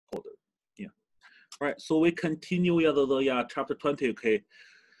Right, so we continue the chapter 20, okay.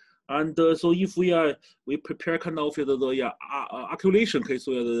 And so if we prepare kind of the accumulation case,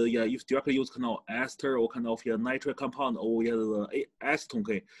 so if directly use kind of ester or kind of nitrate compound or the acetone,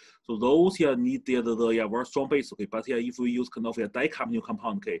 okay. So those need the very strong base, okay. But if we use kind of dicarbonyl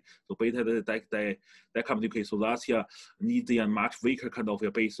compound, okay. So beta dicarbonyl, okay. So that's need the much weaker kind of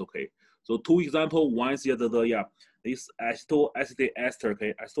base, okay. So two example, one is this acetic ester,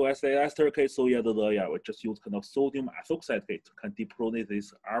 okay, acetic ester, okay, so we just use kind of sodium ethoxide, okay, to kind of depronate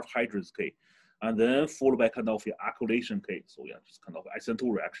this alpha hydrogens, okay, and then followed by kind of acylation, okay, so just kind of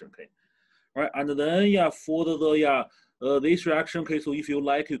SN2 reaction, okay, right, and then for this reaction, okay, so if you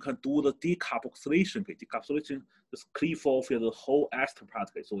like, you can do the decarboxylation, okay, decarboxylation just cleave off the whole ester part,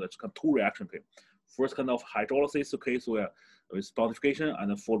 okay, so that's kind of two reaction, okay, first kind of hydrolysis, okay, so with spondification and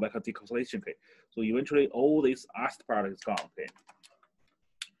then followed by decarboxylation, okay. So eventually all this ester part is gone, okay.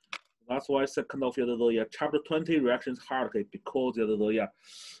 That's why second of the chapter 20 reactions hard, okay, because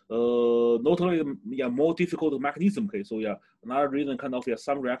not only more difficult mechanism, okay. So another reason kind of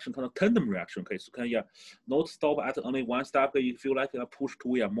some reaction kind of tandem reaction, okay. So can not stop at only one step, okay. You feel like push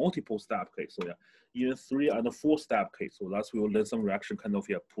to multiple step, okay. So even 3 and 4 step, okay. So that's will learn some reaction kind of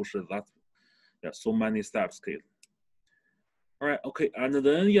push that so many steps, okay. All right, okay, and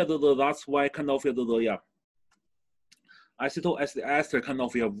then that's why kind of acetic acid ester kind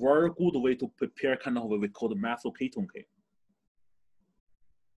of a very good way to prepare kind of what we call the methyl ketone, okay.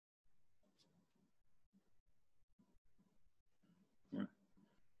 Right.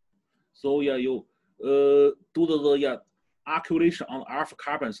 So you do the accumulation on alpha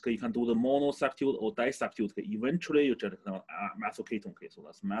carbons, okay. You can do the monosubstitute or disubstitute, okay. Eventually you get methyl ketone, okay. So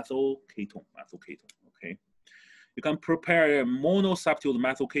that's methyl ketone, okay. You can prepare a monosubstitute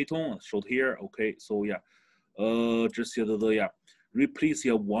methyl ketone, showed here, okay. So just replace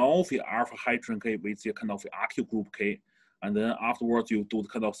one of the alpha hydrogen, okay, with the kind of alkyl group, okay, and then afterwards you do the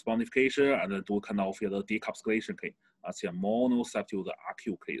kind of spondification and then do kind of the decarboxylation, okay. That's a monosubstitute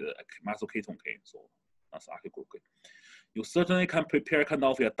alkyl, okay, the methyl ketone, okay. So that's alkyl group, okay. You certainly can prepare kind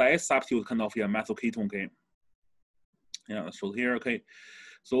of a disubstitute kind of methyl ketone, okay. So here, okay.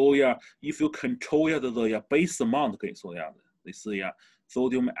 So if you control the base amount, okay, so this is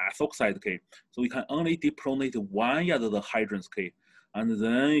sodium ethoxide, okay, so you can only depronate one the hydrogens, okay, and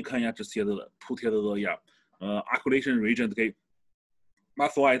then you can just put the acylation reagent, okay,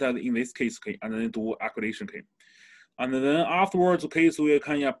 methyl iodide in this case, okay, and then do acylation, okay, and then afterwards, okay, so you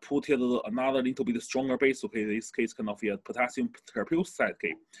can put another little bit stronger base, okay, this case kind of potassium terpioxide,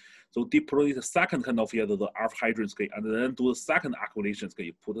 okay. So depronate the second kind of the alpha hydrogens, okay, and then do the second acylation, okay,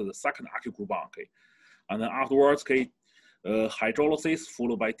 you put the second alkyl group on, okay, and then afterwards, okay, hydrolysis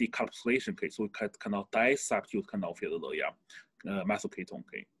followed by decarboxylation, okay, so we can kind of disubstitute kind of the methyl ketone,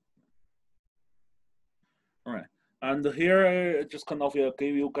 okay. All right, and here just kind of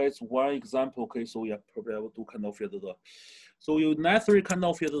give you guys one example, okay, so probably I will do kind of so you necessarily kind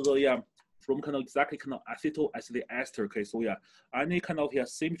of from kind of exactly kind of acetic ester, okay, so any kind of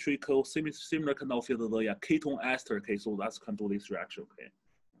symmetrical, similar kind of the ketone ester, okay, so that's can do this reaction, okay.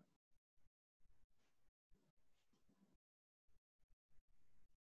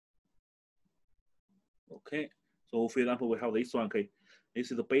 Okay, so for example, we have this one, okay, this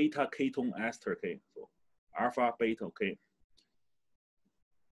is the beta ketone ester, okay, so alpha beta, okay,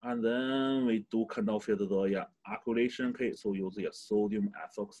 and then we do kind of the acylation, okay, so use the sodium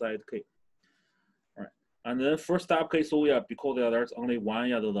ethoxide, okay. And then first step, okay, so because there's only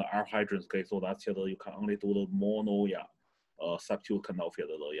one the alpha hydrogens, okay, so that's you can only do the mono substitute kind of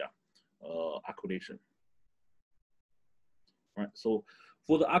the acylation. Right. So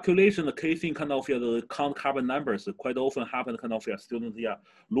for the acylation, the key thing kind of the count carbon numbers quite often happen kind of students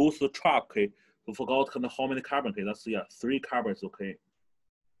lose the track, okay, so forgot kind of how many carbon, okay, that's 3 carbons, okay.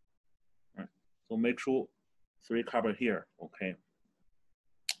 Right. So make sure 3 carbon here, okay.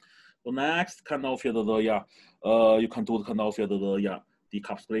 So next, kind of you can do the kind of the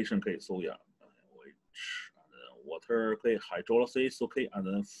decarboxylation, okay. So which water, okay, hydrolysis, okay, and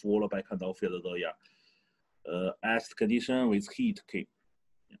then followed by kind of the acid condition with heat, okay.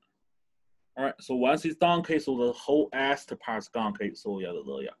 All right. So once it's done, okay, so the whole ester part is gone, okay. So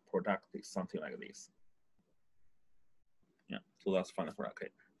the product is something like this. So that's fine for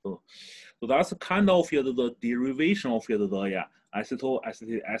okay. So that's kind of the derivation of the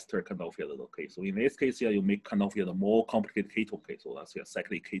acetic ester kind of okay. So in this case, you make kind of the more complicated ketone, okay. So that's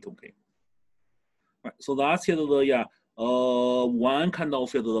cyclic ketone, okay. Right. So that's the one kind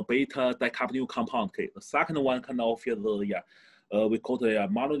of the beta dicarbonyl compound, okay. The second one kind of the we call the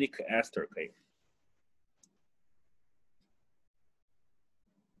malonic ester, okay.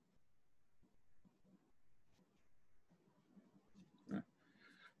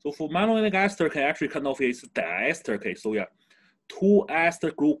 So for malonylic ester can actually kind of is diester, okay. So yeah, two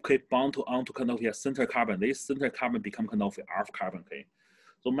ester group okay bound to onto kind of center carbon. This center carbon become kind of alpha carbon, okay.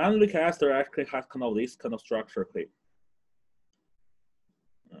 So malonylic ester actually has kind of this kind of structure, okay.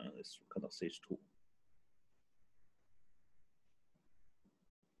 This kind of CH2.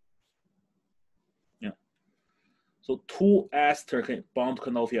 Yeah. So two ester can bound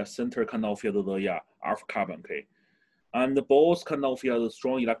kind of center kind of the alpha carbon, okay. And both kind of the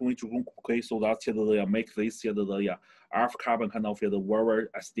strong electron group, okay. So that's the make this the alpha carbon kind of the very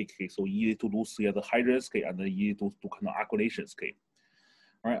acidic, okay. So easy to lose the hydrogens, okay, and easy to kind of acquisitions, okay.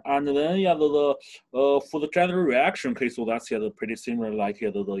 Right, and then for the general reaction, okay, so that's pretty similar like the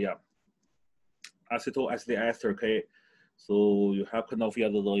acetyl acid ester, okay. So you have kind of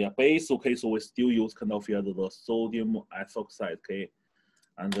the base, okay. So we still use kind of the sodium ethoxide, okay.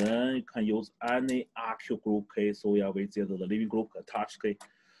 And then you can use any alkyl group, okay. So yeah, with the leaving group attached, okay.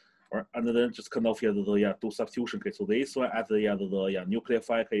 Or and then just kind of do substitution, okay. So this one at the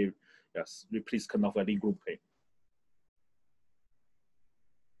nucleophile, okay. Yes, replace kind of a leaving group, okay.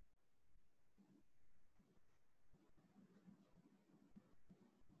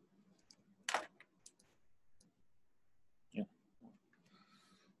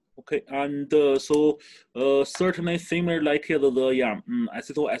 Okay, and so certainly similar like the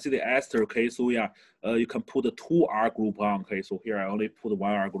acetyl acid ester. Okay, so yeah, you can put the 2R group on. Okay, so here I only put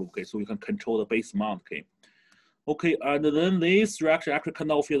 1R group. Okay, so you can control the base amount. Okay, okay, and then this reaction actually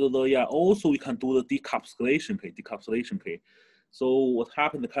kind of also you can do the decapsulation. Okay, decapsulation. Okay, so what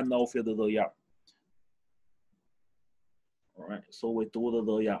happened kind of all right, so we do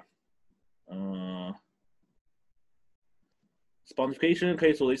the spondification,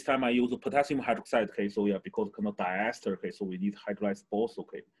 okay, so this time I use potassium hydroxide, okay, so yeah, because kind of diester, okay, so we need hydrolyze both,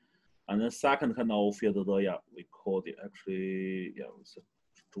 okay. And then second kind of we call it actually, yeah,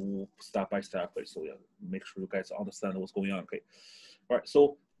 do step by step, okay, so yeah, make sure you guys understand what's going on, okay. All right,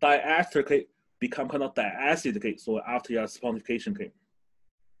 so diester, okay, become kind of diacid, okay, so after your spondification, okay.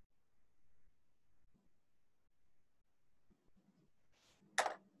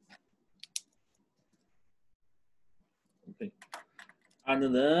 Okay.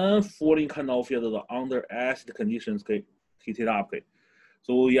 And then falling kind of the under acid conditions, okay, heat it up, okay.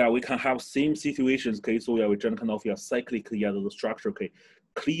 So yeah, we can have same situations, okay. So yeah, we just kind of cyclic the structure, okay.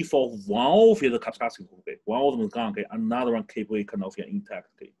 Cleave off one of the capsic acid, okay. One of them is gone, okay. Another one keep it kind of intact,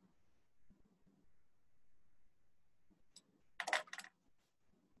 okay.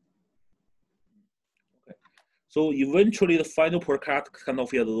 Okay. So eventually the final product kind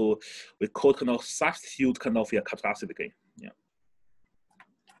of we call kind of substitute kind of capsic acid, okay. Yeah.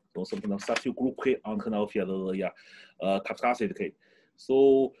 So some kind of substitute group, okay, on kind of capsic acid, okay.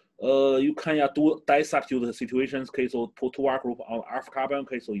 So you can do disubstitute situations, okay. So put 2R group on alpha carbon,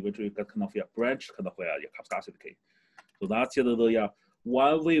 okay. So eventually you get kind of branch kind of capsic acid, okay. So that's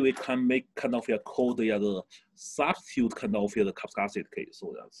one way we can make kind of called the substitute kind of the capsic acid, okay.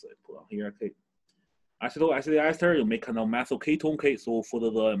 So that's put on here, okay. Acetyl acid ester, you make kind of methyl ketone, okay. So for the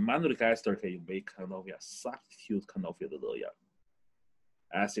malonylic ester, okay, you make kind of substitute kind of the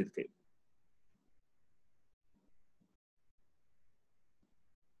acid, okay.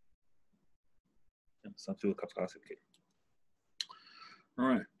 Substitute capsic acid, okay. All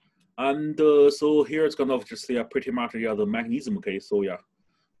right, and so here it's kind of just pretty much the mechanism, okay. So yeah,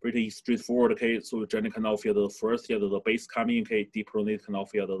 pretty straightforward, okay. So generally kind of the first the base coming, okay, deprotonate kind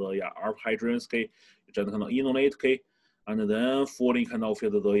of the alpha hydrogens, okay, generally kind of enolate, okay, and then falling kind of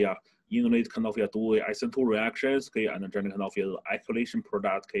the enolate kind of do isental reactions, okay, and then generally kind of the alkylation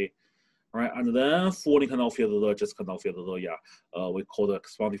product, okay. All right, and then falling kind of just kind of we call the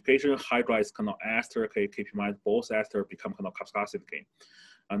spondification, hydrolyze kind of ester, okay, keep in mind both ester become kind of capsic acid, okay.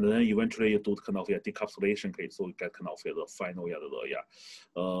 And then eventually you do kind of decapsulation, okay, so you get kind of the final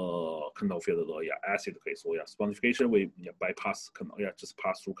kind of acid, okay. So yeah, spondification we bypass kind of just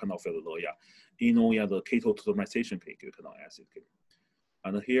pass through kind of the keto totemization, okay, give kind of acid, okay.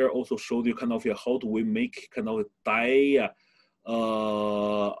 And here also showed you kind of how do we make kind of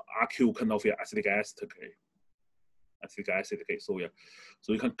alkyl kind of acetic acid, okay. Acetic acid, okay. So yeah,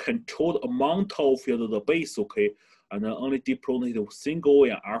 so you can control the amount of the base, okay, and then only deprotonate single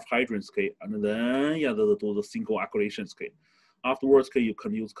alpha hydrogens, okay, and then do the single acquisitions, okay. Afterwards, okay, you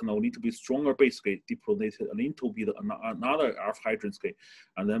can use kind of need to be stronger base, okay, deprotonate a little bit another alpha hydrogens, okay,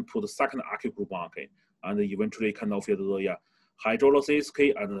 and then put the second alkyl group on, okay, and then eventually kind of the hydrolysis,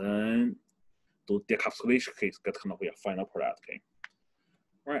 okay, and then do decapsulation, okay, get kind of final product, okay.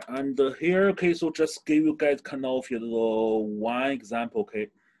 All right, and here, okay, so just give you guys kind of the one example, okay.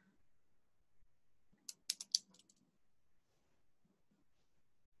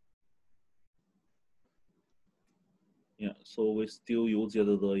 So we still use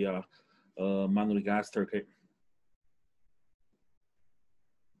the mannolic ester, okay.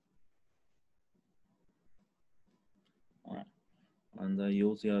 All right, and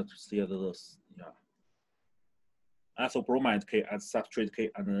use the ethyl bromide, okay, as substrate, okay,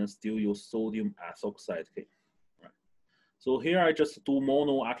 and then still use sodium ethoxide, okay. Right. So here I just do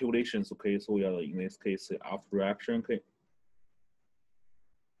mono accumulations, okay. So yeah, in this case, after reaction, okay.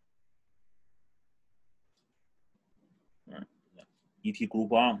 Right. Yeah. ET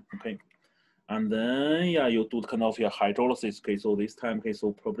group on, okay. And then yeah, you do kind of hydrolysis, okay. So this time, okay,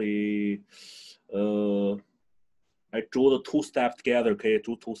 so probably I draw the two steps together, okay,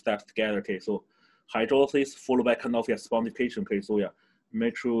 two steps together, okay. So hydrolysis followed by kind of spondification, okay. So yeah,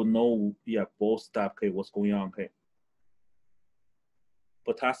 make sure know both steps, okay, what's going on, okay.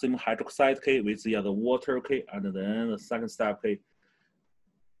 Potassium hydroxide, okay, with the water, okay, and then the second step, okay,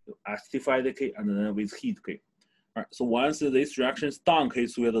 acidified, okay, and then with heat, okay. All right, so once this reaction is done, okay,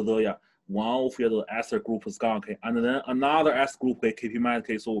 so one of the ester group is gone, okay, and then another ester group, okay, keep in mind,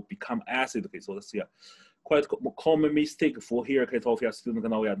 okay, so become acid, okay, so that's quite common mistake for here, okay, so if student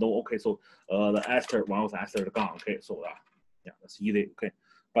know, no, okay, so the ester, one of the ester gone, okay, so yeah, that's easy, okay,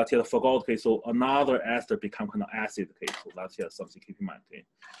 but forgot, okay, so another ester become kind of acid, okay, so that's something keep in mind, okay,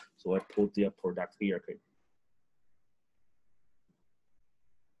 so I put the product here, okay.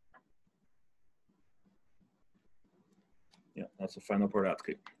 Yeah, that's the final product,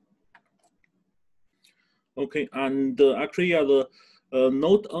 okay. Okay, and actually,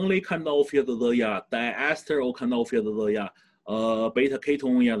 not only kind of the diester or kind of the beta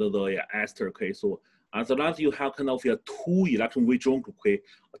ketone the ester, okay. So as long as you have kind of two electron withdrawal group, okay,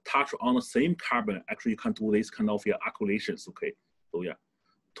 attached on the same carbon, actually you can do this kind of accumulations, okay. So yeah,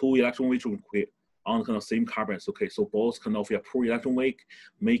 two electron withdrawal group, okay, on kind of same carbons, okay. So both kind of poor electron weight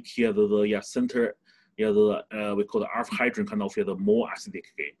make here the center, we call the alpha hydrogen kind of the more acidic,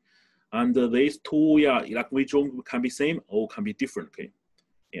 okay. And these two electron withdrawal can be same or can be different, okay.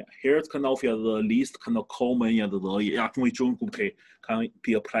 Yeah, here's kind of the least kind of common the electron withdrawal group, okay, can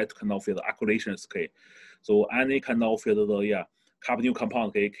be applied to kind of the accumulations, okay. So any kind of the carbonyl compound,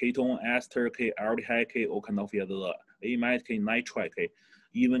 okay, ketone, ester, okay, aldehyde, okay, or kind of the amide, okay, nitrite, okay,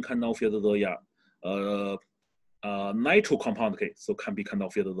 even kind of the nitro compound, okay, so can be kind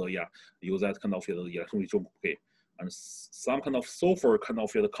of use that kind of the electron withdrawal, okay. And some kind of sulfur kind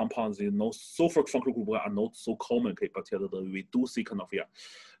of the compounds, sulfur functional group are not so common, okay, but we do see kind of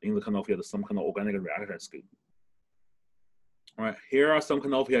in the kind of some kind of organic reactions, okay. All right, here are some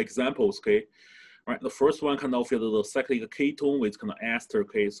kind of examples, okay. All right, the first one kind of the cyclic ketone with kind of ester,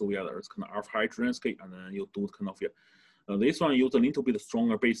 okay. So there's kind of alpha hydrogens, okay, and then you do kind of this one use a little bit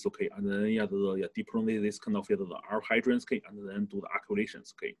stronger base, okay, and then the deprotonate this kind of the alpha hydrogens, okay, and then do the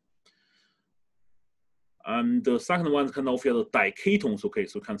accumulations, okay. And the second one kind of the diketones, okay.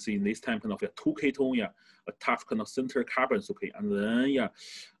 So you can see in this time kind of two ketone, attach kind of center carbons, okay, and then you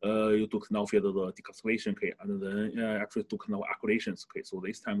do kind of the decarboxylation, okay, and then actually do kind of accumulations, okay. So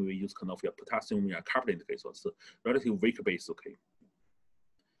this time we use kind of potassium carbonate, okay. So it's a relatively weak base, okay.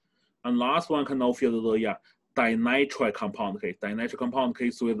 And last one kind of the dinitrite compound, okay. Dinitrite compound,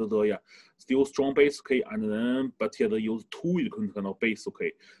 okay, so the still strong base, okay, and then but here they use two kind of base,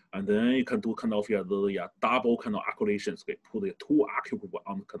 okay, and then you can do kind of the double kind of accumulations, okay, put the two alkyl group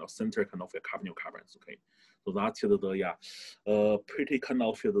on kind of center kind of carbonyl carbons, okay. So that's the pretty kind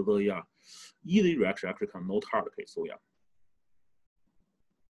of the easy reaction, actually kind of not hard, okay. So yeah.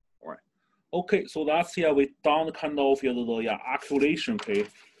 All right. Okay, so that's we done kind of the accumulation, okay.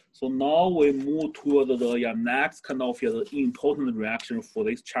 So now we move to the next kind of the important reaction for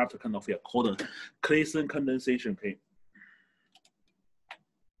this chapter kind of called Claisen condensation, okay.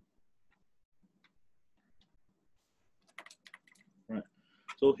 Right.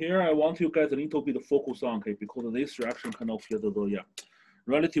 So here I want you guys a little bit focus on, okay, because this reaction kind of the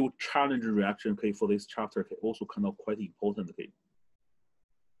relative challenging reaction, okay, for this chapter, okay, also kind of quite important, okay.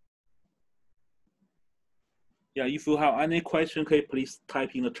 Yeah, if you have any question, okay, please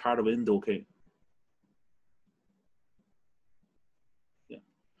type in the chat window, okay. Yeah,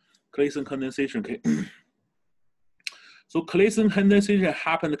 Claisen condensation, okay. So Claisen condensation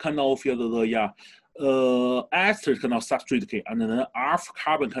happened kind of the ester kind of substrate, okay, and then alpha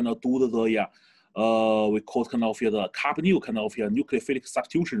carbon kind of do the we call it kind of the carbonyl kind of nucleophilic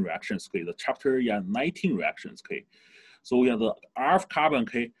substitution reactions, okay, the chapter 19 reactions, okay. So the alpha carbon,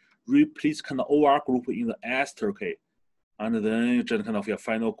 okay, replace kind of OR group in the ester, okay, and then you just kind of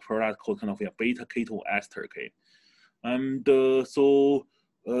final product called kind of beta ketone ester, okay. And so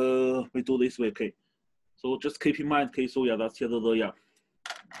we do this way, okay. So just keep in mind, okay. So that's the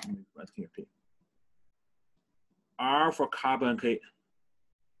right here, okay. alpha carbon 可以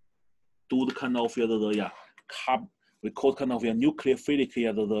do the kind of we call kind of nucleophilic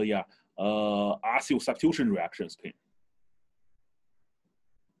acyl substitution reactions 可以。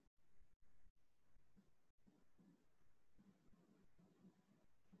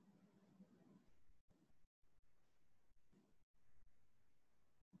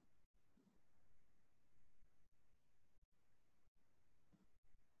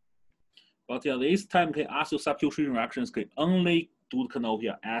But yeah, this time okay, acyl substitution reactions can only do the kind of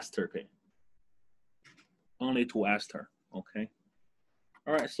ester, okay? Only to ester, okay?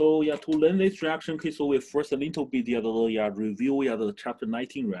 All right, so yeah, to learn this reaction, okay, so we first a little bit review the chapter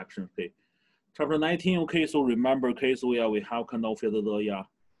 19 reaction, okay? Chapter 19, okay, so remember, okay, so yeah, we have kind of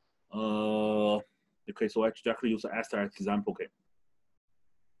okay, so I actually use ester as example, okay?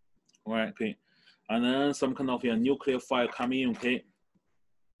 All right, okay, and then some kind of nucleophile come in, okay?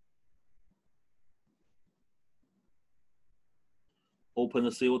 Open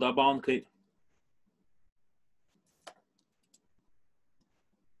the CO double bond, okay?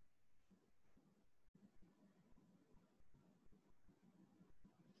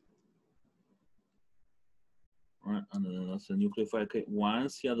 Right, and then that's the nucleophile, okay?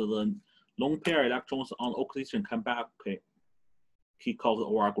 Once the lone pair electrons on oxidation come back, okay? He calls the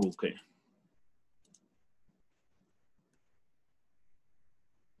OR group, okay?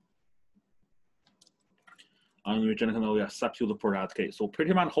 And we generally kind of substitute product, okay? So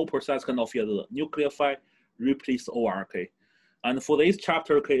pretty much whole process kind of the nucleophile replace OR, okay? And for this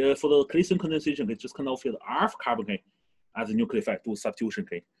chapter, okay, for the Claisen condensation, it's just kind of the alpha carbon, okay, as a nucleophile do substitution,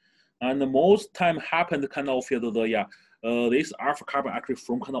 okay? And the most time happened kind of this alpha carbon actually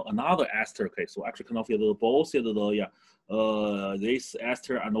from kind of another ester, okay? So actually kind of both this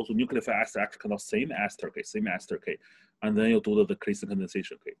ester and also nucleophile ester actually kind of same ester, okay? Same ester, okay? And then you do the Claisen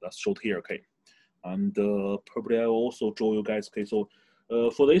condensation, okay? That's showed here, okay? And probably I will also draw you guys, okay? So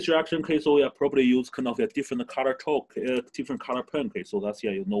for this reaction, okay, so yeah, probably use kind of a different color chalk, different color pen, okay? So that's,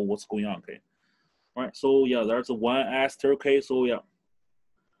 yeah, you know what's going on, okay? All right, so yeah, there's one ester, okay? So yeah,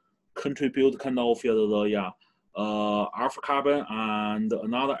 contribute kind of alpha carbon, and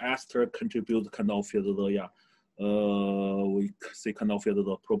another ester contribute kind of we say kind of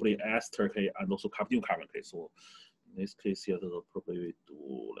probably ester, okay, and also carbon, okay? So in this case here, probably we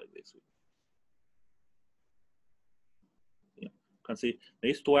do like this. Yeah, can see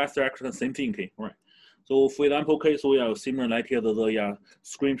these two esters actually the same thing, okay? All right. So for example, okay, so yeah, similar like here the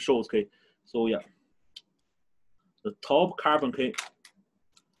screen shows, okay? So yeah, the top carbon, okay,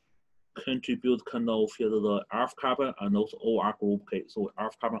 contribute kind of the alpha carbon and also OR group, okay? So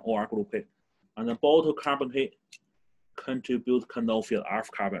alpha carbon OR group, okay? And the bottom carbon, okay, contribute kind of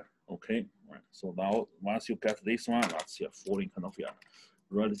alpha carbon, okay? All right. So now once you get this one, that's falling kind of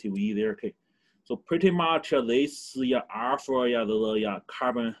relative E there, okay? So pretty much this alpha the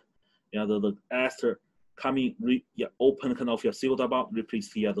carbon the ester coming open kind of CO double bond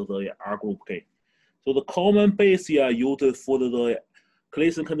replace the R group, okay? So the common base used for the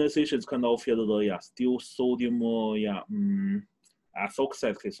Claisen condensation is kind of still sodium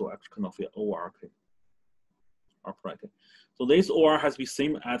ethoxide, okay? So actually kind of OR, okay? Upright, okay? So this OR has to be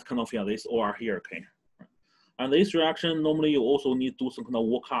same as kind of this OR here, okay? And this reaction normally you also need to do some kind of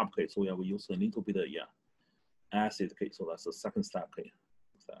work up, okay? So yeah, we use a little bit of acid, okay? So that's the second step, okay?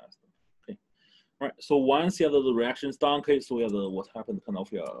 Okay. All right. So once the reaction is done, okay? So what happened kind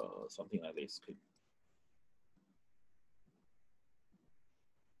of something like this, okay?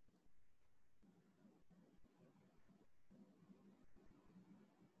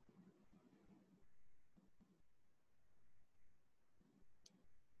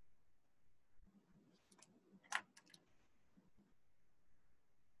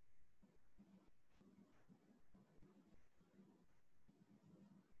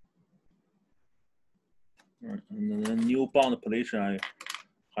 All right. And then new bond position I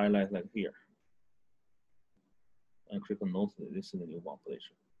highlight like here. And click on note, this is the new bond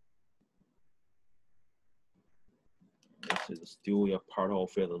position. This is still part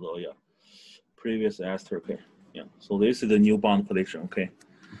of the previous ester, okay? Yeah. So this is the new bond position, okay?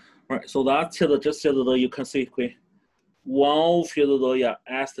 All right. So that's just you can see, okay? One of the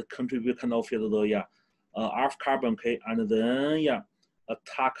ester contribute kind of alpha carbon, okay? And then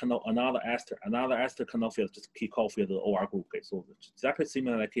attack kind of another ester kind of just kick off the OR group, okay? So exactly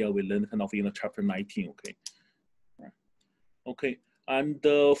similar like here we learned kind of in the chapter 19, okay? Right. Okay, and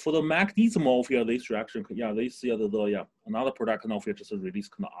for the mechanism of this reaction, yeah, this another product kind of just release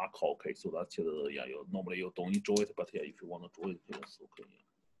kind of alcohol, okay? So that's you normally you don't enjoy it, but yeah, if you want to draw it, it's okay.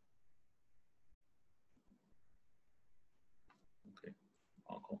 Okay,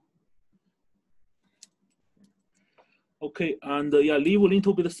 alcohol. Okay, and yeah, leave a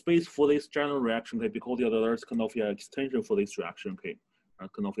little bit of space for this general reaction, okay, because yeah, there's kind of extension for this reaction, okay,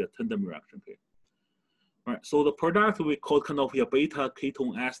 kind of tandem reaction, okay. All right, so the product we call kind of beta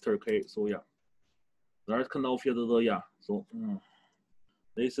ketone ester, okay. So yeah, there's kind of yeah. So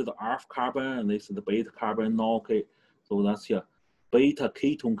this is the alpha carbon and this is the beta carbon now, okay. So that's beta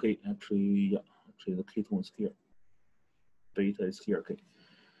ketone, okay. Actually the ketone is here. Beta is here, okay.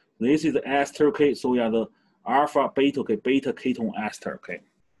 This is the ester, okay. So yeah, the alpha beta, okay, beta ketone ester, okay.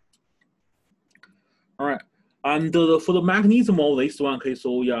 All right, and for the mechanism of this one, okay.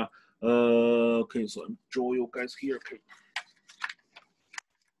 So yeah, okay. So I'm draw you guys here, okay.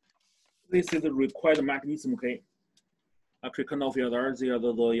 This is the required mechanism, okay. Actually, kind of there's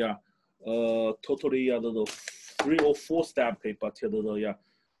totally the 3 or 4 step, okay, but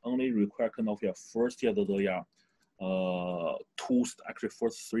only require kind of first 2 actually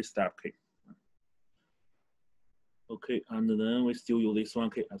first 3 step, okay. Okay, and then we still use this one,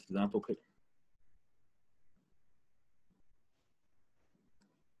 okay, as example, okay.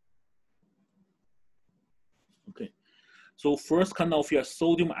 Okay, so first kind of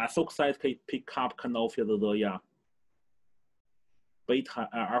sodium ethoxide can pick up kind of the beta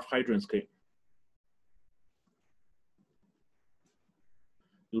alpha hydrogens, okay.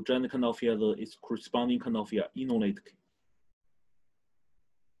 You then kind of its corresponding kind of enolate,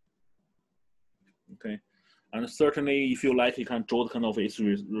 okay. And certainly, if you like, you can draw the kind of its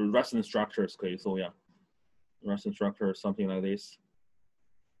resonance structures, okay. So yeah, resonance structure, something like this.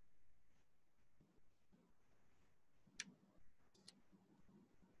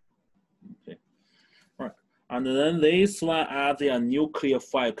 Okay, all right. And then this one adds the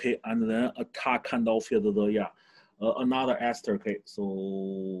nucleophile, okay, and then attack kind of another ester, okay. So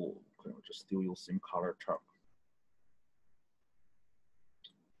okay, I'll just still use same color chart.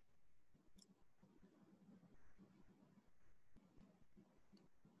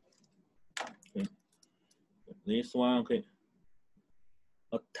 Okay, this one, okay.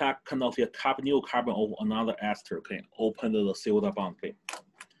 Attack kind of carbonyl carbon of another ester, okay. Open the silver bond, okay.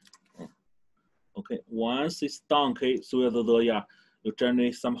 Okay, once it's done, okay, so you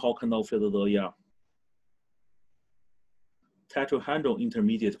generate somehow kind of tetrahedral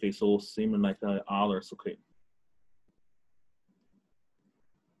intermediate, okay, so similar like others, okay.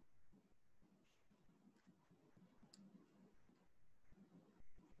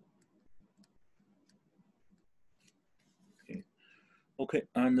 Okay,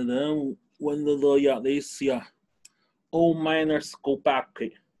 and then when this O minus go back,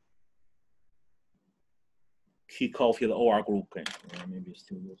 okay, kick off the OR group, okay, maybe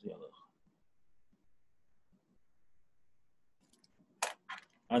still use the other.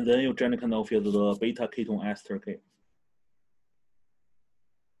 And then you generate kind of the beta ketone ester, okay.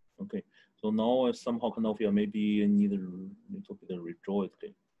 Okay, so now somehow kind of maybe need a little bit of rejoice,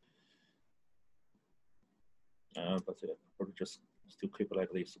 okay. But probably just still keep it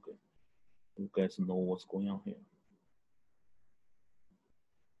like this, okay. You guys know what's going on here.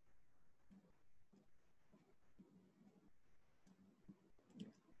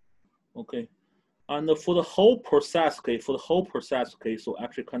 Okay, and for the whole process, okay, so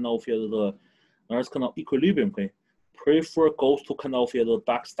actually kind of there's kind of equilibrium, okay. Prefer goes to kind of the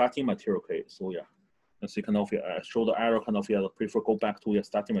back starting material, okay. So yeah, let's see kind of show the arrow kind of prefer go back to your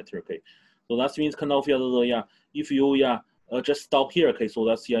starting material, okay. So that means kind of if you just stop here, okay. So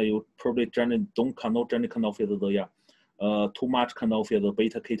that's you probably don't cannot generate kind of too much kind of the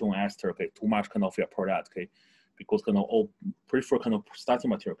beta ketone ester, okay. Too much kind of product, okay, because kind of all prefer kind of starting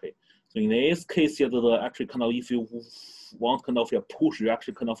material, okay. So in this case, actually kind of if you want kind of push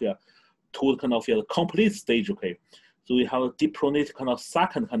reaction kind of to kind of the complete stage, okay. So we have a depronate kind of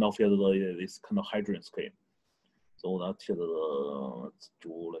second kind of this kind of hydrogens, okay. So that's let's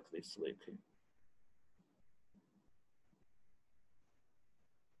do like this way, okay.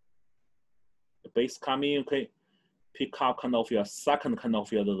 The base coming, okay. Pick up kind of second kind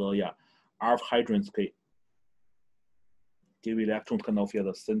of alpha hydrogens, okay. Give electron kind of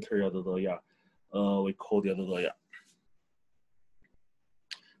the center of we call the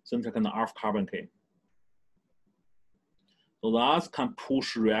center kind of alpha carbon, okay. So that can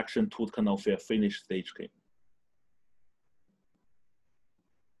push reaction to kind of finish stage, okay.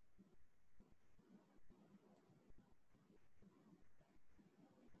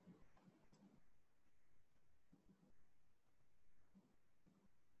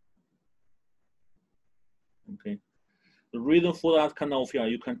 Okay. The reason for that kind of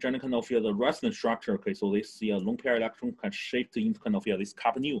you can generate kind of the resonance structure, okay. So this lone pair electron can shift into kind of this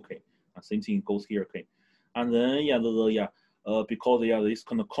carbonyl, okay. Same thing goes here, okay. And then because this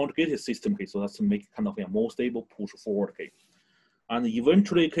kind of conjugated system, okay, so that's to make kind of more stable push forward, okay. And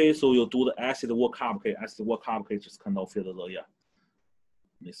eventually, okay, so you do the acid workup, okay, just kind of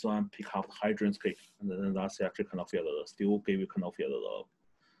this one pick up the hydrogens, okay, and then that's actually kind of still give you kind of the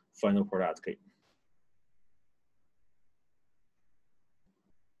final product, okay.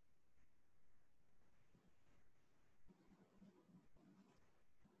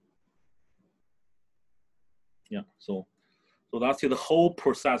 Yeah, so that's the whole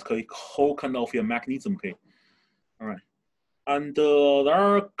process, okay, whole kind of mechanism, okay. All right, and there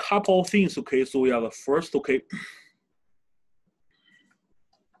are a couple of things, okay. So the first, okay.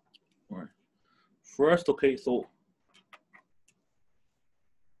 All right, first, okay, so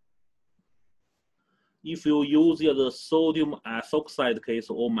if you use the sodium ethoxide case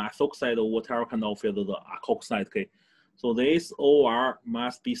or methoxide or whatever kind of the alkoxide, okay, so this OR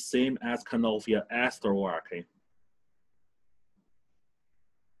must be same as kind of ester OR, okay.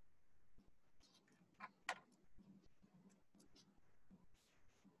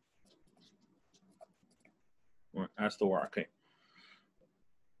 Or ester OR, okay.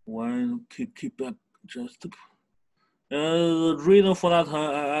 One keep that just. The reason for that,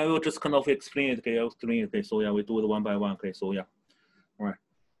 I will just kind of explain it, okay. I'll explain it, okay. So we do it one by one, okay. So all right,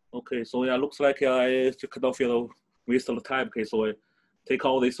 okay. So looks like I just kind of waste of time, okay. So I take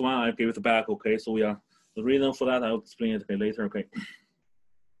all this one, I give it back, okay. So the reason for that I'll explain it, okay, later, okay.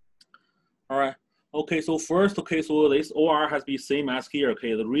 All right, okay. So first, okay, so this OR has been same as here,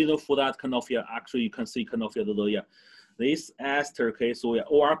 okay. The reason for that kind of actually you can see kind of this ester, okay. So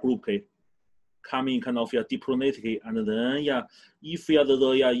OR group, okay, coming kind of deprotonate, and then if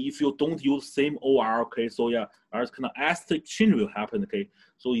if you don't use same OR, okay, so there's kind of ester change will happen, okay.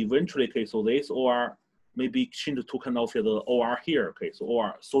 So eventually, okay, so this OR may be changed to kind of the OR here, okay. So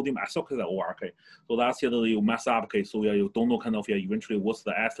OR sodium ethoxide OR, okay. So that's you mess up, okay. So you don't know kind of eventually what's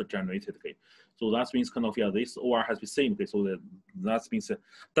the ester generated, okay. So that means kind of this OR has been same, okay. So that means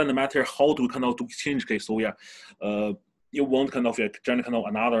doesn't matter how to kind of do change, okay. So you won't kind of generate kind of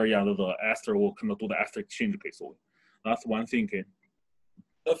another the ester will kind of do the ester exchange, okay. So that's one thing, okay.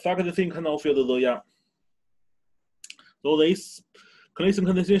 The second thing kind of so this cleansing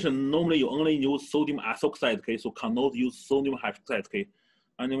condensation normally you only use sodium ethoxide, okay. So cannot use sodium hydroxide, okay.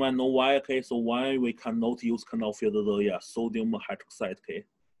 Anyone know why, okay? So why we cannot use kind of the sodium hydroxide, okay?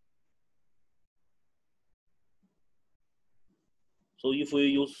 So if we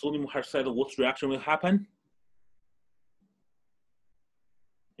use sodium hydroxide, what reaction will happen?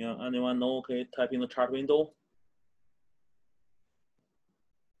 Yeah, anyone know? Okay, type in the chart window.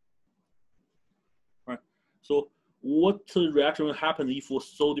 Right. So what reaction will happen if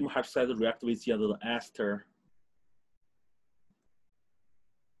sodium hydroxide react with the other ester?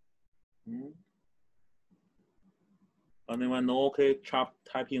 Anyone know? Okay,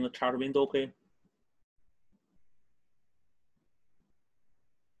 type in the chart window. Okay.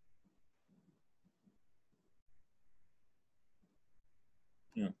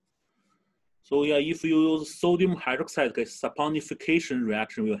 Yeah. So if you use sodium hydroxide, okay, saponification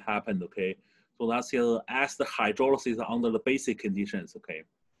reaction will happen. Okay. So that's ester hydrolysis under the basic conditions. Okay.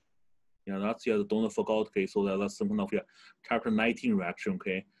 Yeah, that's don't forget. Okay, so that's some kind of chapter 19 reaction.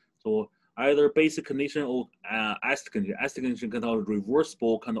 Okay, so either basic condition or ester condition. Ester condition kind of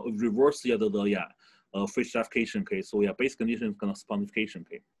reversible, kind of reverse Frisch-Jaffification. Okay, so basic condition is kind of saponification.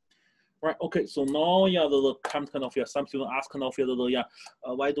 Okay. Right. Okay. So now, the kind of some students ask kind of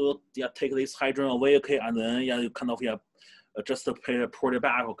why do you take this hydrogen away? Okay, and then you kind of just pour it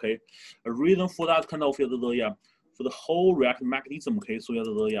back. Okay, a reason for that kind of for the whole reaction mechanism. Okay, so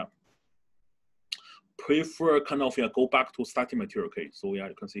prefer kind of go back to starting material. Okay, so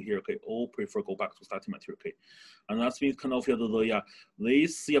you can see here. Okay, all prefer go back to starting material. Okay, and that means kind of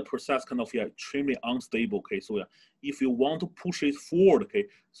this process kind of extremely unstable. Okay, so if you want to push it forward, okay,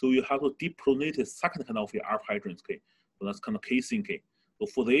 so you have to deprotonate a second kind of alpha hydrogens. Okay, so that's kind of casing. Okay, so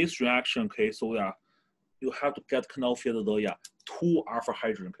for this reaction, okay, so you have to get kind of the 2 alpha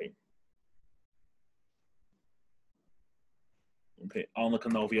hydrogen. Okay. Okay, on the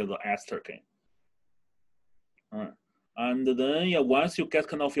kind of the ester. Okay. All right. And then once you get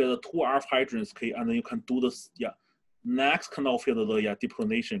kind of the 2 alpha hydrogens, okay, and then you can do this next kind of the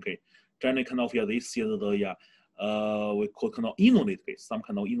deprotonation, okay. Generally kind of this the we call kind of enolate, okay, some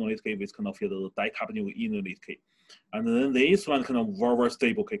kind of enolate, okay, with kind of the dicarbonyl enolate, okay. And then this one kind of very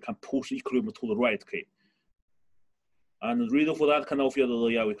stable, okay, can push equilibrium to the right, okay. And the reason for that kind of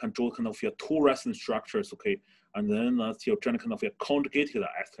we can draw kind of 2 resonance structures, okay. And then generally kind of conjugated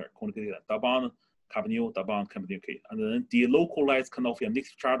ester, conjugated double carbonyl, double carbonyl, okay, and then delocalize kind of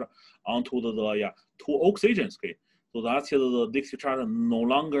negative charge onto the 2 oxygens, okay. So that's here the Dixie chart no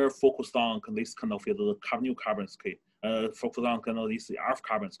longer focused on this kind of the carbonyl carbons, okay. Focus on kind of this alpha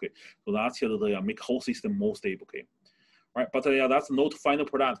carbons, okay. So that's here the make whole system more stable, okay. Right, but yeah, that's not final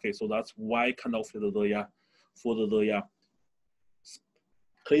product, okay. So that's why kind of the for the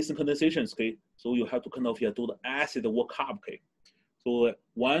Claisen condensations, okay. So you have to kind of do the acid workup, okay. So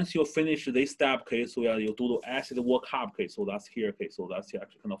once you finish this step, okay, so yeah, you do the acid workup, okay. So that's here, okay. So that's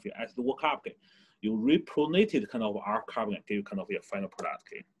actually kind of your acid workup, okay. You repronated kind of R carbon, give you kind of your final product,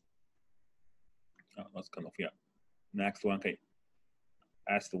 okay. That's kind of next one, okay.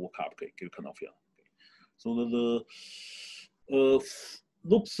 Acid workup, okay, give you kind of Okay. So the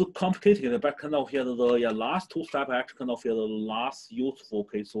looks complicated, but kind of the last two steps actually kind of the last useful,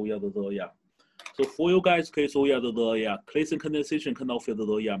 okay. So So for you guys, okay, so the Claisen condensation kind of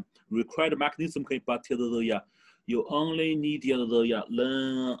the required mechanism, okay, but you only need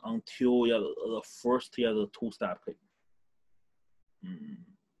learn until the first the two step, okay.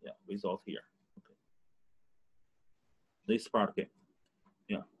 Result here, okay. This part, okay.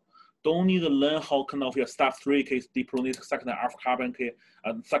 Don't need to learn how kind of step 3 case depronate second alpha carbon, okay,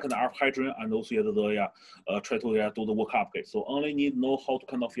 and second alpha hydrogen, and also try to do the workup, okay. So only need know how to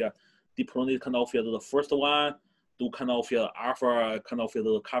kind of depronate kind of the first one, do kind of alpha kind of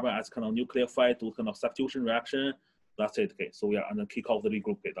the carbon as kind of nucleophile, do kind of substitution reaction. That's it, okay. So and then kick off the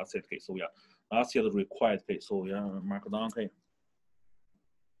regroup, okay. That's it, okay. So that's the required, okay. So mark it down, okay.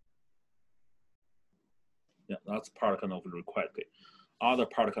 That's part kind of required, okay. Other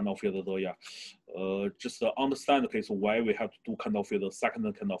part kind of just understand, okay, so why we have to do kind of the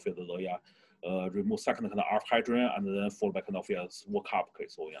second kind of remove second kind of alpha hydrogen and then followed by kind of workup, okay.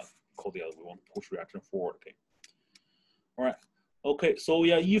 So call we want to push reaction forward, okay. All right, okay. So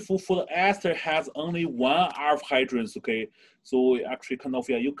if for the ester has only one alpha hydrogens, okay, so actually kind of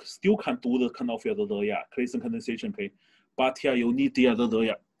you still can do the kind of Claisen condensation, okay, but you need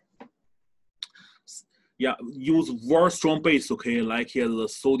use very strong base, okay, like here the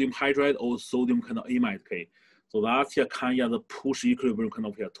sodium hydride or sodium kind of amide, okay. So that's can the push equilibrium kind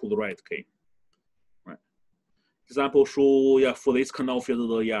of to the right, okay. Right. Example show for this kind of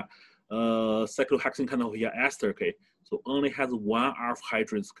cyclohexane kind of ester, okay. So only has one alpha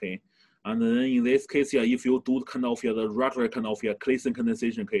hydrogens, okay. And then in this case, if you do kind of the regular kind of Claisen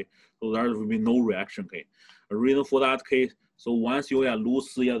condensation, okay, so there will be no reaction, okay. The reason for that case. So once you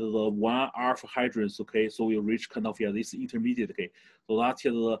lose the one alpha hydrogens, okay, so you reach kind of this intermediate, okay. So that's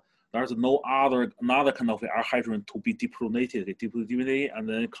there's no another kind of alpha hydrogen to be depronated, okay, and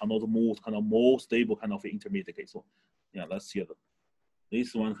then cannot move kind of more stable kind of intermediate, okay. So let's see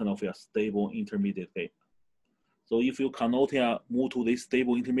this one kind of stable intermediate, okay. So if you cannot move to this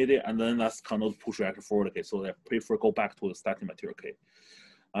stable intermediate, and then that's cannot push reaction forward, okay. So I prefer go back to the starting material, okay.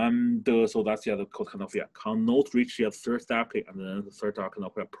 And so that's the kind of cannot reach the third step, okay, and then the third kind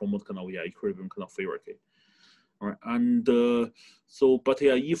of promote kind of equilibrium kind of favor, okay. All right, and so but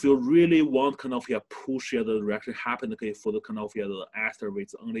if you really want kind of push the reaction happen, okay, for the kind of the ester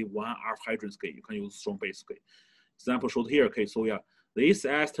with only one alpha hydrogen, okay, you can use strong base, okay. Example showed here, okay. So this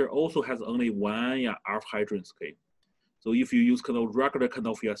ester also has only one alpha hydrogen, okay. So if you use kind of regular kind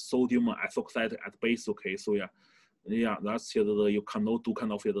of sodium ethoxide at base, okay. So that's you cannot do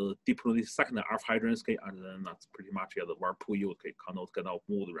kind of the depronate second alpha hydrogens, okay, and then that's pretty much the very poor you, okay, cannot kind of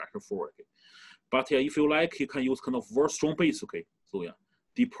move the reaction forward, okay. But if you like, you can use kind of very strong base, okay. So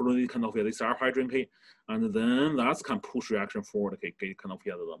depronate kind of this alpha hydrogen, okay, and then that's can push reaction forward, okay, get kind of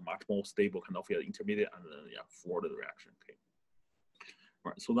the much more stable kind of intermediate, and then forward the reaction, okay.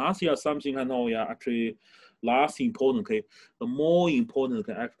 Right, so that's something I know actually last important, okay. The more important,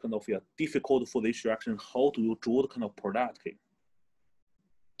 okay, actually kind of difficult for this reaction, how do you draw the kind of product, okay.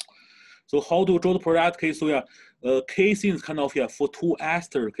 So how do you draw the product, okay. So casings kind of for two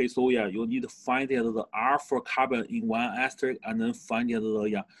ester, okay. So you need to find the alpha carbon in one ester, and then find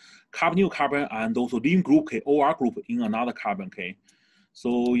the carbonyl carbon and also lime group, okay, OR group in another carbon, okay.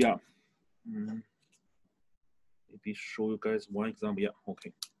 So maybe show you guys one example.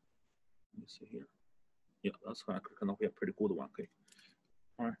 Okay. Let me see here. That's kind of a pretty good one. Okay.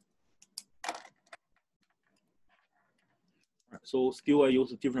 All right. So still I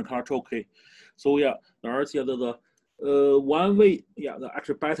use a different color chalk. Okay. So there's the one way, the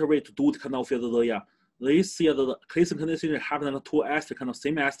actually better way to do kind of this the Claisen condensation happen on two ester kind of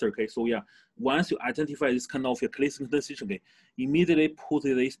same ester. Okay. So once you identify this kind of Claisen condensation, okay, immediately put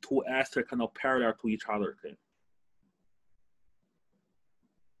these two ester kind of parallel to each other. Okay.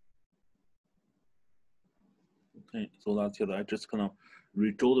 Okay, so that's it. I just kind of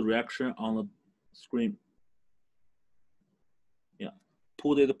redraw the reaction on the screen.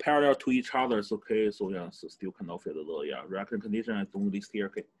 put it parallel to each other. Okay, so yeah, so still kind of the reaction condition I don't list here.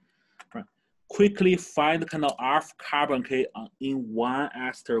 Okay, right. Quickly find kind of alpha carbon, okay, in one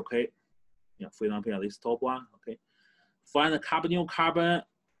ester. Okay, yeah, for example, this top one. Okay, find the carbonyl carbon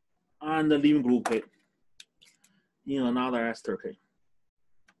and the leaving group. Okay, in another ester. Okay,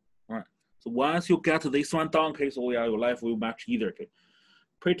 all right. So once you get this one down, okay, so yeah, your life will match either. Okay,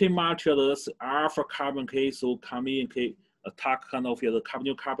 pretty much this alpha carbon, okay, so come in, okay, attack kind of the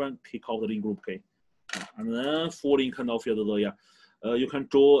carbonyl carbon, kick off the leaving group. Okay, and then falling kind of you can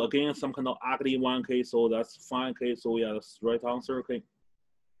draw again some kind of ugly one. Okay, so that's fine. Okay, so yeah, that's the right answer. Okay.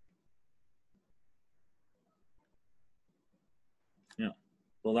 Yeah,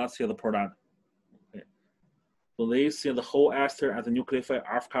 so that's here the product. Okay, so this is the whole ester as a nucleophile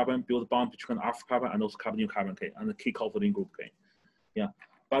alpha carbon build bond between alpha carbon and also carbonyl carbon. Okay, and the kick off the link group. Okay, yeah,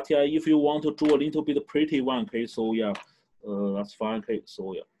 but yeah, if you want to draw a little bit pretty one, okay, so yeah, that's fine. Okay,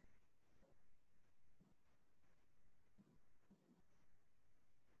 so yeah.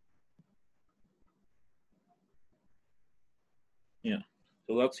 Yeah,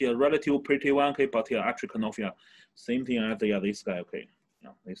 so that's a relative pretty one, okay, but yeah, actually kind of same thing as this guy. Okay, yeah,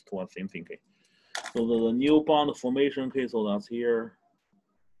 these two are same thing. Okay. So the new bond formation, okay, so that's here.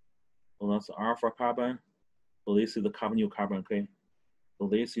 So that's alpha carbon. So this is the carbonyl carbon, okay. So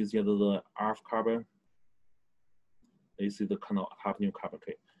this is the alpha carbon. This is the kind of carbonyl carbon,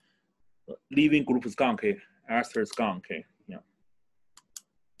 okay. The leaving group is gone, okay. Ester is gone, okay. Yeah.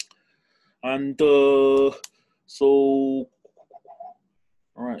 And so,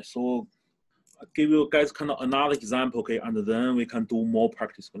 all right. So I'll give you guys kind of another example, okay, and then we can do more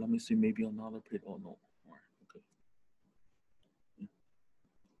practice. But let me see, maybe another page. Oh no. All right. Okay.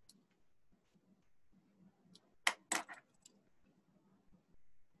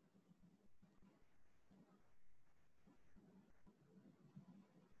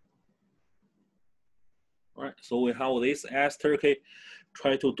 All right, so we have this ester, okay,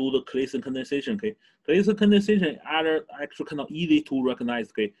 try to do the Claisen condensation, okay. Claisen condensation are actually kind of easy to recognize,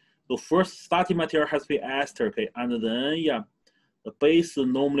 okay. So first starting material has to be ester, okay, and then yeah, the base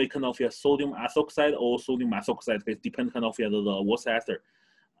normally kind of sodium ethoxide or sodium methoxide, okay, depends kind of the what's ester.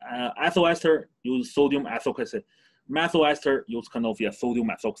 Ethyl ester use sodium ethoxide, methyl ester use kind of sodium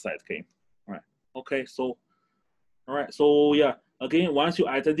methoxide, okay. All right, okay, so all right, so yeah, again, once you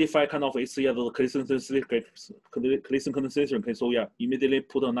identify kind of it's the Claisen condensation, okay, so yeah, immediately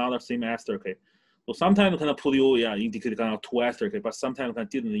put another same ester, okay. So sometimes kind of put you indicate kind of two ester, okay, but sometimes kind of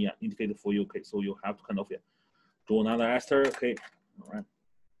didn't indicate for you, okay. So you have to kind of draw another ester, okay. All right.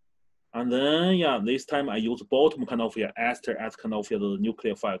 And then yeah, this time I use bottom kind of ester as kind of the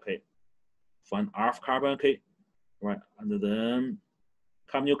nucleophile, okay. Find alpha carbon, okay. All right, and then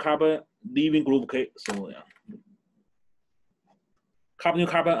carbonyl carbon leaving group, okay. So yeah. Carbonyl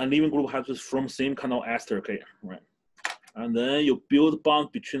carbon and leaving group has from same kind of ester, okay, right? And then you build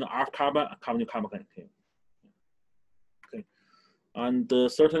bond between alpha carbon and carbonyl carbon, okay. Okay, and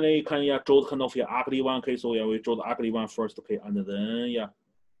certainly you can draw the kind of ugly one, okay. So yeah, we draw the ugly one first, okay, and then yeah,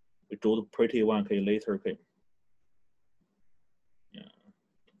 we draw the pretty one, okay, later, okay. Yeah.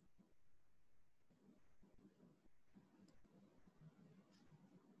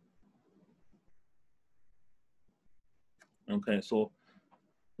 Okay, so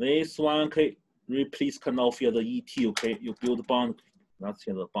this one, okay, replace kind of the ET, okay. You build bond, that's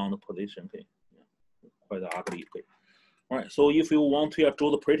the bond position, okay. Yeah. Quite ugly, okay. All right, so if you want to draw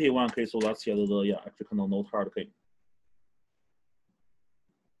the pretty one, okay, so that's the actually kind of note hard, okay.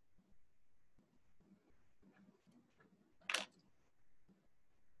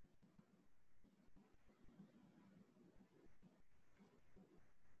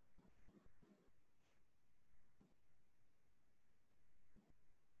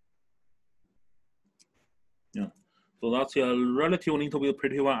 Yeah, so that's a relatively little bit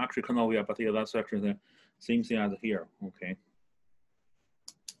pretty one actually kind of but yeah, that's actually the same thing as here, okay.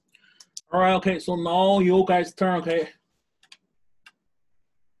 All right, okay, so now you guys turn, okay.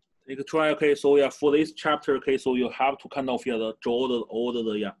 Take a try, okay, so yeah, for this chapter, okay, so you have to kind of draw all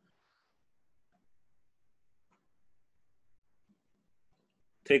the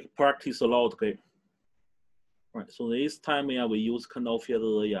take practice a lot, okay. All right, so this time yeah, we use kind of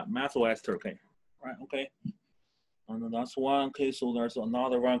the methyl ester, okay. All right, okay. And then that's one, okay, so there's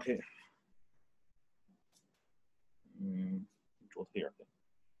another one, okay. Draw here, okay.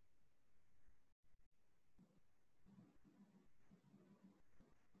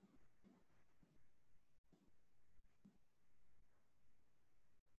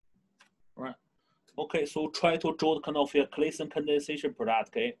 All right. Okay, so try to draw the kind of Claisen condensation product,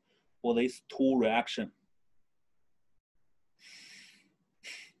 okay, for these two reaction.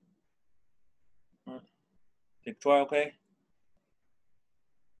 Take a try, okay?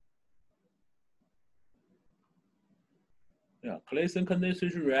 Yeah, Claisen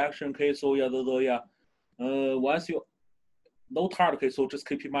condensation reaction, okay, so yeah, once you no target, okay, so just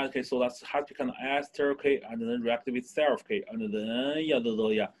keep in mind, okay, so that's has become ester, okay, and then reactive itself, okay, and then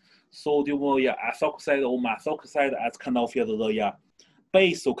yeah, sodium, yeah, ethoxide or methoxide as kind of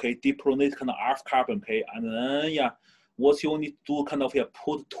base, okay, depronate kind of alpha carbon, okay, and then what you need to do kind of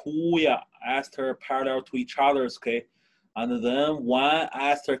put two ester parallel to each other, okay, and then one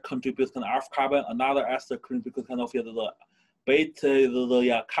ester contributes kind of alpha carbon, another ester contributes kind of the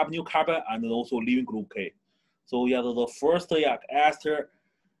beta carbonyl carbon, and also leaving group, okay. So the first ester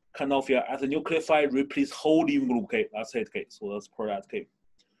kind of as a nucleophile replace whole leaving group, okay. That's it, okay. So that's for that, okay.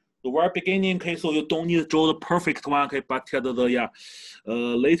 The very beginning, okay, so you don't need to draw the perfect one, okay, but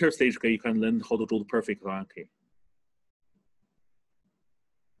later stage, okay, you can learn how to draw the perfect one, okay.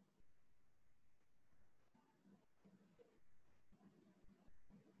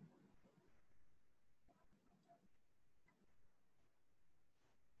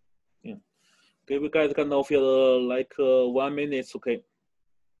 Yeah. Okay, we guys kind of like 1 minute, okay.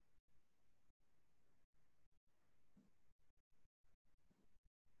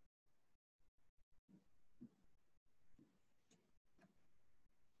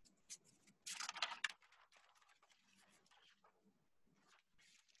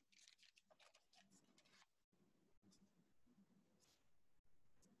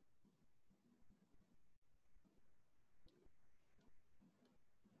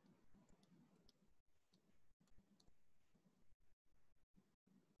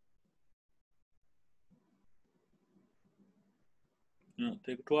 Yeah,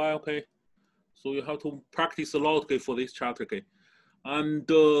 take a try, okay. So you have to practice a lot, okay, for this chapter, okay. And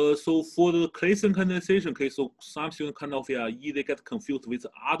so for the Claisen condensation, okay, so some students kind of either get confused with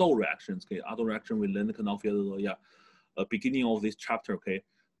other reactions, okay. Other reaction we learn kind of beginning of this chapter, okay.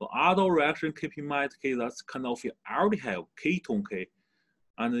 For other reaction, keep in mind, okay, that's kind of already have ketone, okay,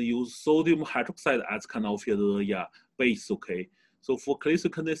 and use sodium hydroxide as kind of the base, okay. So for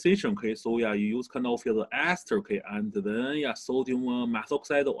Claisen condensation, okay, so you use kind of the ester, okay, and then sodium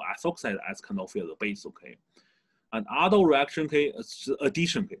methoxide or ethoxide as kind of the base, okay. And other reaction, okay, it's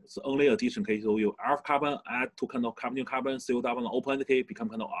addition, okay, it's only addition, okay. So you alpha carbon add to kind of carbonyl carbon, CO double open, okay, become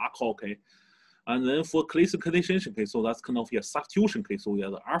kind of alcohol, okay. And then for Claisen condensation, okay, so that's kind of substitution, okay. So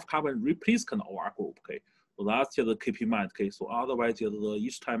the alpha carbon replace kind of our group, okay. So that's the keep in mind, okay. So otherwise,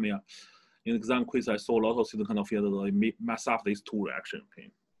 each time, in exam quiz, I saw a lot of students kind of mess up these two reactions,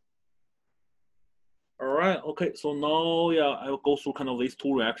 okay. All right, okay. So now, I will go through kind of these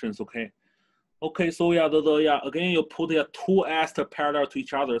two reactions, okay. Okay, so again, you put two ester parallel to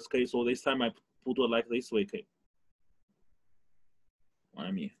each other, okay. So this time I put it like this way, okay. I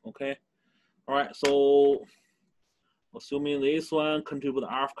mean, okay. All right, so assuming this one contribute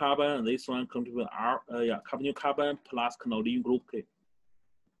alpha carbon, and this one contribute carbonyl carbon plus canolene group, okay.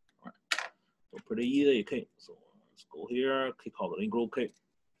 All right, so pretty easy, okay. So let's go here, click out the link group, okay.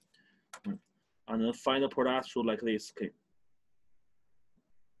 And then final product should like this, okay.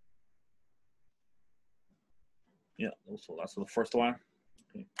 Yeah, so that's the first one,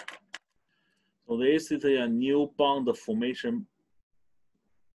 okay. So this is a new bond formation.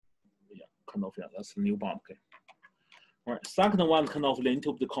 Kind of, that's the new bond, okay. All right, second one kind of a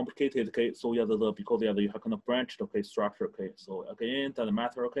little bit complicated, okay. So because you have kind of branched, okay, structure, okay. So again, doesn't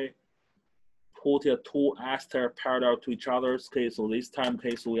matter, okay. Put two ester parallel to each other, okay. So this time,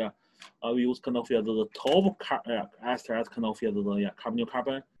 okay, so we use kind of the top ester as kind of the carbonyl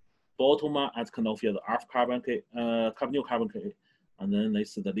carbon, bottom as kind of the alpha carbon, okay, carbonyl carbon, okay, and then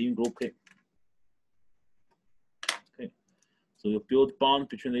this is the leaving group, okay. Okay, so you build bond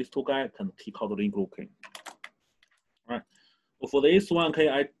between these two guys, kind of take out the leaving group, okay. All right. So for this one, okay,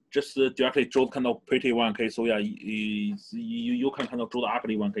 I just directly draw kind of pretty one, okay. So you can kind of draw the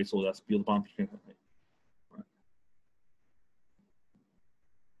ugly one, okay. So that's build bond between, okay. Right.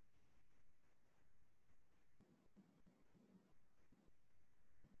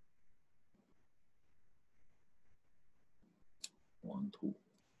 One, two.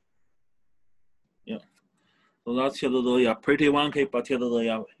 Yeah. So that's the pretty one, okay. But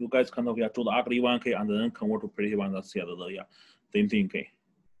you guys kind of draw the ugly one, okay, and then convert to pretty one. That's the same thing, okay.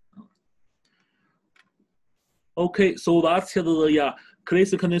 Okay, so that's the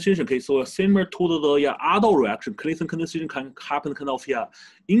Claisen condensation, okay. So similar to the other reaction, Claisen condensation can happen kind of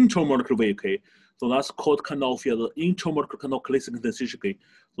intramolecular way, okay. So that's called kind of the intramolecular kind of Claisen condensation, okay.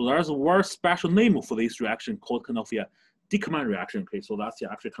 So there's a very special name for this reaction called kind of Dieckmann reaction, okay. So that's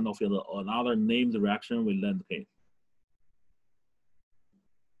actually kind of another named reaction we learned, okay.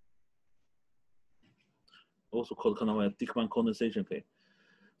 also called kind of a Dickmann condensation. Okay,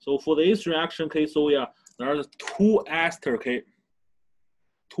 so for this reaction, okay, so yeah, there are two ester, okay,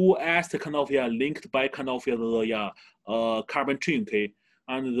 two ester kind of linked by kind of the carbon chain, okay,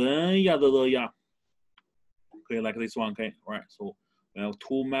 and then okay, like this one, okay, right? So we have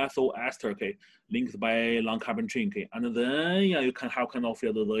two methyl ester, okay, linked by long carbon chain, okay, and then you can have kind of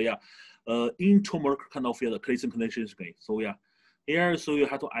the intermolecular kind of the Claisen condensation, okay. So yeah, here so you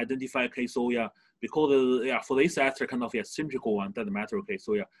have to identify, okay, so yeah, because for this ester kind of symmetrical one doesn't matter, okay.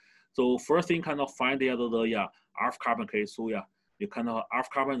 So yeah, so first thing kind of find the alpha carbon, okay. So yeah, you kind of alpha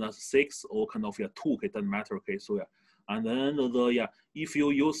carbon as 6 or kind of 2, okay, doesn't matter, okay. So yeah, and then if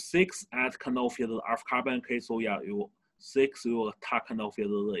you use 6 at kind of the alpha carbon, okay. So yeah, you 6 you attack kind of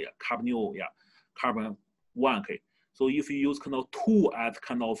the carbonyl, carbon 1, okay. So if you use kind of 2 at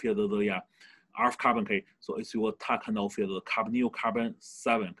kind of the alpha carbon, okay, so it's your attack kind of the carbonyl carbon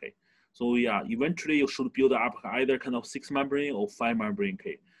 7, okay. So yeah, eventually you should build up either kind of 6 membrane or 5 membrane,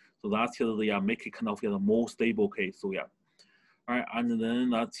 okay. So that's the make it kind of the more stable, okay. So yeah, all right, and then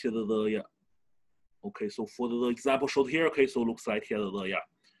that's the okay. So for the example showed here, okay, so looks like here the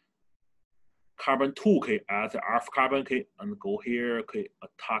carbon 2, okay, at the alpha carbon, okay, and go here, okay,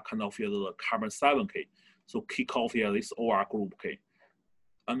 attack kind of the carbon 7, okay. So kick off here this OR group, okay,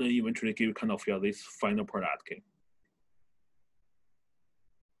 and then eventually give kind of this final product, okay.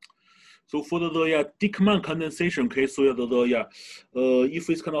 So for the Dickmann condensation, okay, so if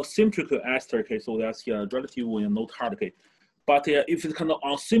it's kind of symmetrical ester, okay, so that's relatively not hard, okay. But if it's kind of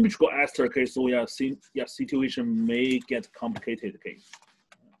unsymmetrical ester, okay, so situation may get complicated, okay.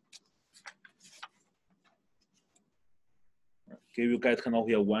 Give you guys kind of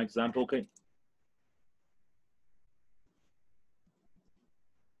one example, okay.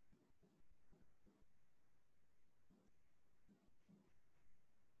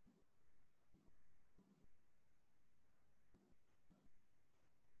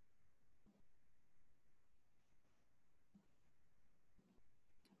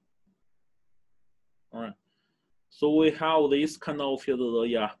 All right. So we have this kind of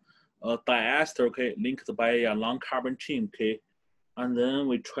diester, okay, linked by a long carbon chain, okay, and then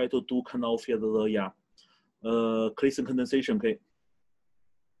we try to do kind of the Claisen condensation, okay.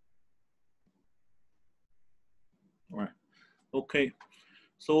 All right. Okay.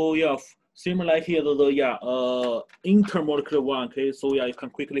 So yeah, similar here the intermolecular one, okay. So yeah, you can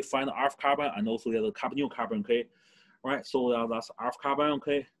quickly find the alpha carbon and also the carbonyl carbon, okay. All right. So that's alpha carbon,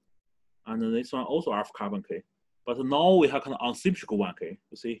 okay, and then this one also alpha carbon, okay. But now we have kind of unsymmetrical one, okay.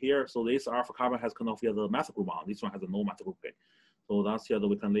 You see here, so this alpha carbon has kind of the methyl group on. This one has no methyl group, okay. So that's here that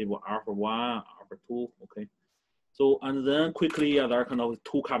we can label alpha 1, alpha 2, okay. So and then quickly, there are kind of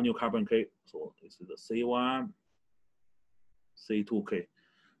 2 carbonyl carbon, okay. So this is the C1, C2, okay.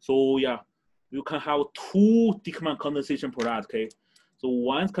 So yeah, you can have 2 Dickmann condensation products, okay. So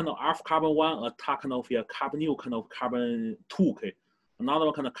one's kind of alpha carbon 1 attack kind of carbonyl kind of carbon 2, okay. Another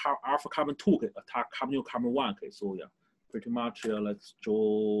one kind of alpha carbon 2, okay, attack carbonyl carbon 1, okay. So yeah, pretty much let's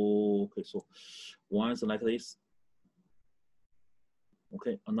draw, okay. So one's like this,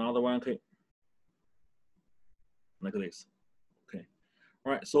 okay. Another one, okay, like this, okay.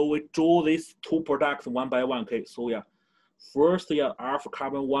 All right, so we draw these 2 products one by one, okay. So yeah, first alpha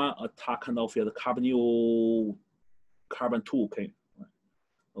carbon 1 attack kind of the carbonyl carbon 2, okay.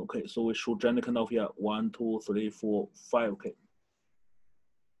 Okay, so we should generate kind of 1, 2, 3, 4, 5, okay.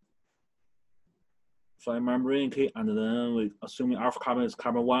 5 membrane, okay, and then we assuming alpha carbon is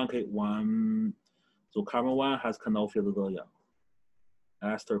carbon 1, okay, 1. So carbon 1 has kind of the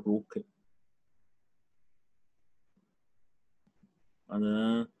ester group, okay. And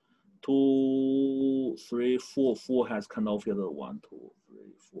then 2, 3, 4, 4 has kind of the 1, 2, 3,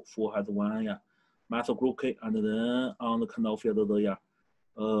 4, 4 has 1, methyl group, okay, and then on the kind of the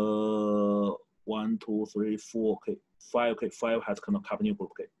 1, 2, 3, 4, okay, 5, okay, 5 has kind of carbonyl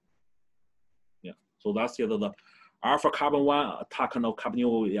group, okay. Yeah, so that's the alpha carbon 1 attack kind of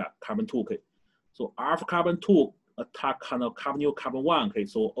carbonyl, carbon 2, okay. So alpha carbon 2 attack kind of carbonyl carbon 1, okay.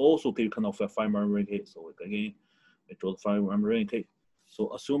 So also give kind of a 5 membrane, okay. So again, we draw the 5 membrane, okay.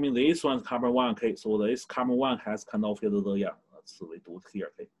 So assuming this one's carbon 1, okay. So this carbon 1 has kind of let's we do it here,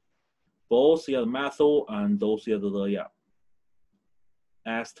 okay. Both the methyl and those the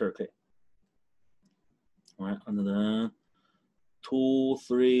ester, okay. All right, and then 2,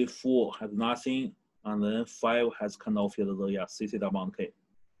 3, 4 has nothing, and then 5 has kind of the cis bond, okay.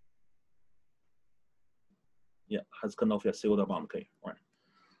 Yeah, has kind of single bond, okay. All right.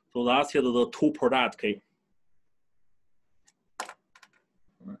 So that's here the 2 product, okay.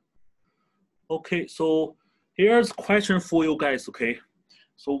 All right. Okay, so here's a question for you guys, okay.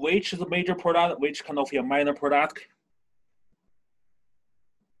 So which is a major product, which kind of a minor product?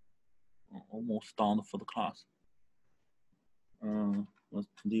 Almost done for the class. Let's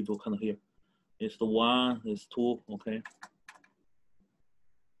leave it kind of here. It's the 1, it's 2, okay.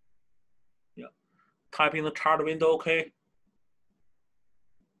 Yeah. Type in the chart window, okay.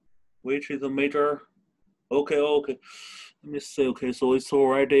 Which is the major? Okay, okay. Let me see. Okay, so it's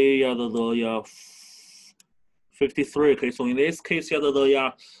already the 53. Okay, so in this case, I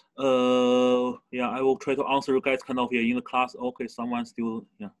will try to answer you guys kind of in the class. Okay, someone still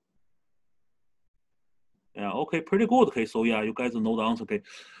okay, pretty good. Okay, so you guys know the answer. Okay,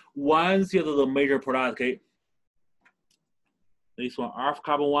 once the major product. Okay, this one alpha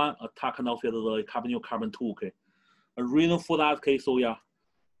carbon 1 attack kind of the carbonyl carbon 2. Okay, a reason for that. Okay, so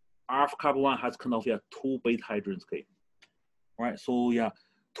alpha carbon 1 has kind of 2 beta hydrogens. Okay, all right. So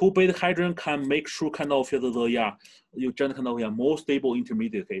 2 beta hydrogen can make sure kind of you generate kind of more stable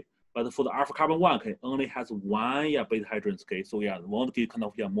intermediate. Okay, but for the alpha carbon 1, okay, only has 1 beta hydrogens. Okay, so won't get kind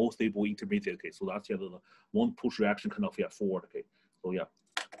of more stable intermediate. Okay, so that's the won't push reaction kind of forward. Okay, so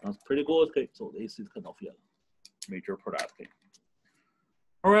that's pretty good. Okay, so this is kind of major product. Okay.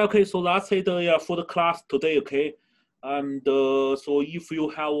 All right, okay, so that's it for the class today, okay? And so if you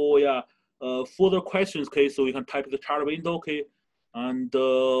have further questions, okay, so you can type in the chat window, okay? And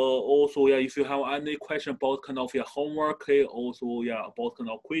also, if you have any question about kind of homework, okay, also, about kind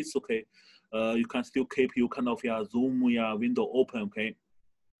of quiz, okay, you can still keep your kind of Zoom window open, okay?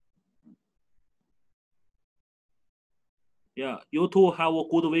 Yeah, you too have a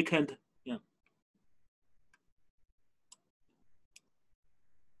good weekend.